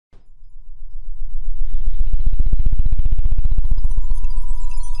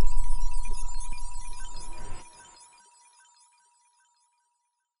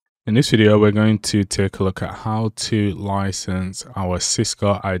In this video, we're going to take a look at how to license our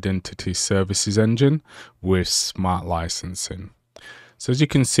Cisco Identity Services engine with smart licensing. So as you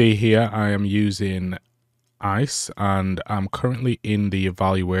can see here, I am using ISE and I'm currently in the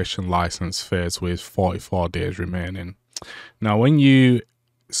evaluation license phase with 44 days remaining. Now, when you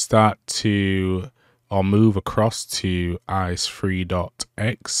start to or move across to ISE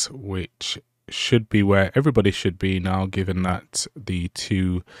 3.x, which should be where everybody should be now, given that the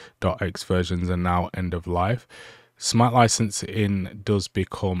 2.x versions are now end of life, smart licensing does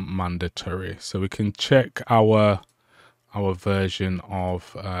become mandatory. So we can check our version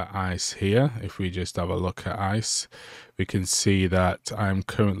of ISE here. If we just have a look at ISE, we can see that I'm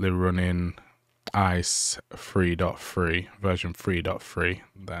currently running ISE 3.3, version 3.3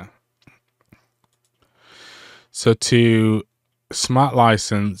 there. So to smart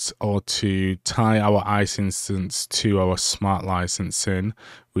license, or to tie our ISE instance to our smart licensing,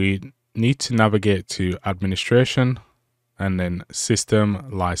 we need to navigate to administration and then system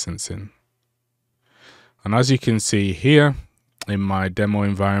licensing. And as you can see here in my demo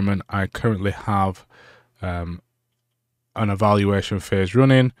environment, I currently have an evaluation phase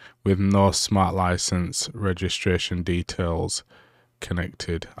running with no smart license registration details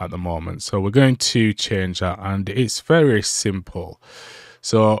connected at the moment. So we're going to change that, and it's very simple.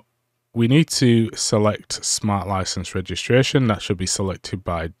 So we need to select smart license registration. That should be selected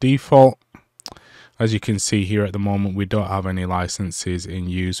by default. As you can see here at the moment, we don't have any licenses in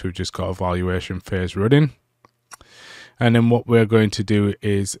use. We've just got evaluation phase running. And then what we're going to do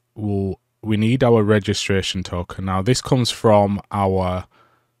is we need our registration token. Now this comes from our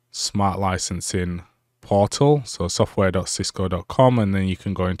smart licensing portal, so software.cisco.com, and then you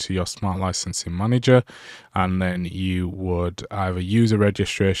can go into your smart licensing manager, and then you would either use a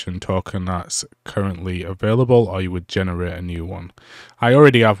registration token that's currently available, or you would generate a new one. I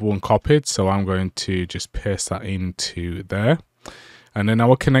already have one copied, so I'm going to just paste that into there. And then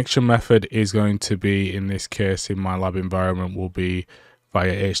our connection method is going to be, in this case, in my lab environment, will be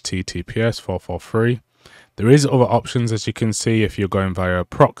via HTTPS 443. There is other options, as you can see, if you're going via a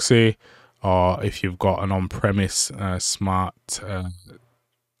proxy, or if you've got an on-premise smart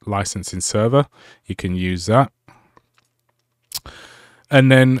licensing server, you can use that.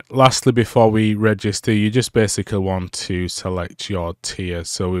 And then lastly, before we register, you just basically want to select your tier.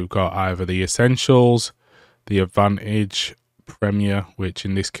 So we've got either the Essentials, the Advantage, Premier, which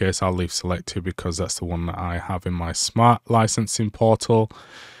in this case I'll leave selected because that's the one that I have in my smart licensing portal.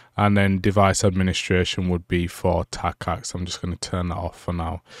 And then device administration would be for TACACs. I'm just going to turn that off for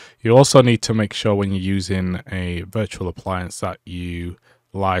now. You also need to make sure when you're using a virtual appliance that you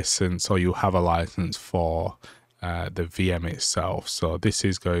license, or you have a license for the VM itself. So this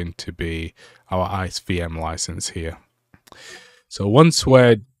is going to be our ISE VM license here. So once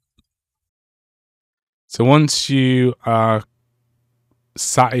you are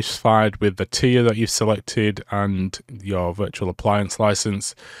satisfied with the tier that you've selected and your virtual appliance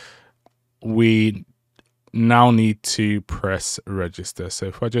license, we now need to press register. So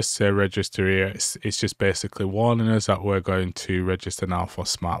if I just say register here, it's just basically warning us that we're going to register now for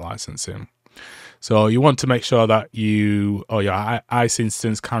smart licensing. So you want to make sure that your ISE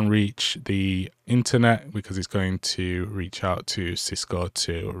instance can reach the internet, because it's going to reach out to Cisco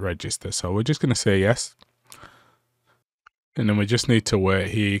to register. So we're just going to say yes. And then we just need to wait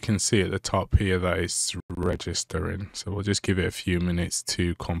here. You can see at the top here that it's registering. So we'll just give it a few minutes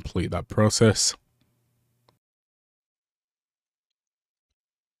to complete that process.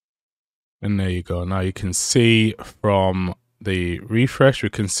 And there you go. Now you can see from the refresh, we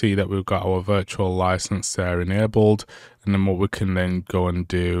can see that we've got our virtual license there enabled. And then what we can then go and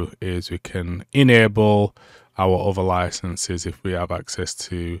do is we can enable our other licenses if we have access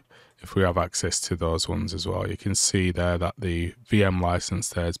to those ones as well. You can see there that the VM license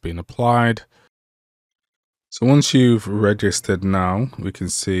there has been applied. So once you've registered now, we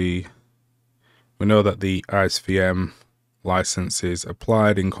know that the ISE VM license is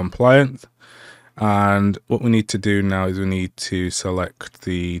applied in compliance. And what we need to do now is we need to select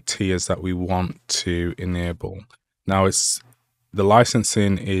the tiers that we want to enable. Now the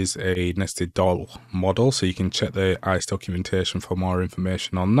licensing is a nested doll model, so you can check the ISE documentation for more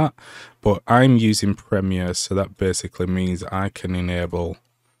information on that. But I'm using Premier, so that basically means I can enable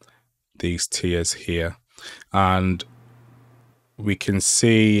these tiers here. And we can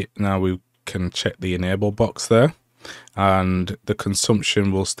see now we can check the enable box there. And the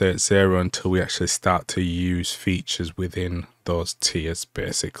consumption will stay at 0 until we actually start to use features within those tiers,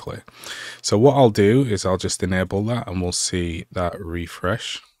 basically. So what I'll do is I'll just enable that, and we'll see that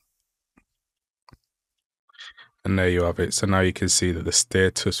refresh. And there you have it. So now you can see that the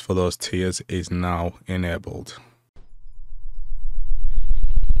status for those tiers is now enabled.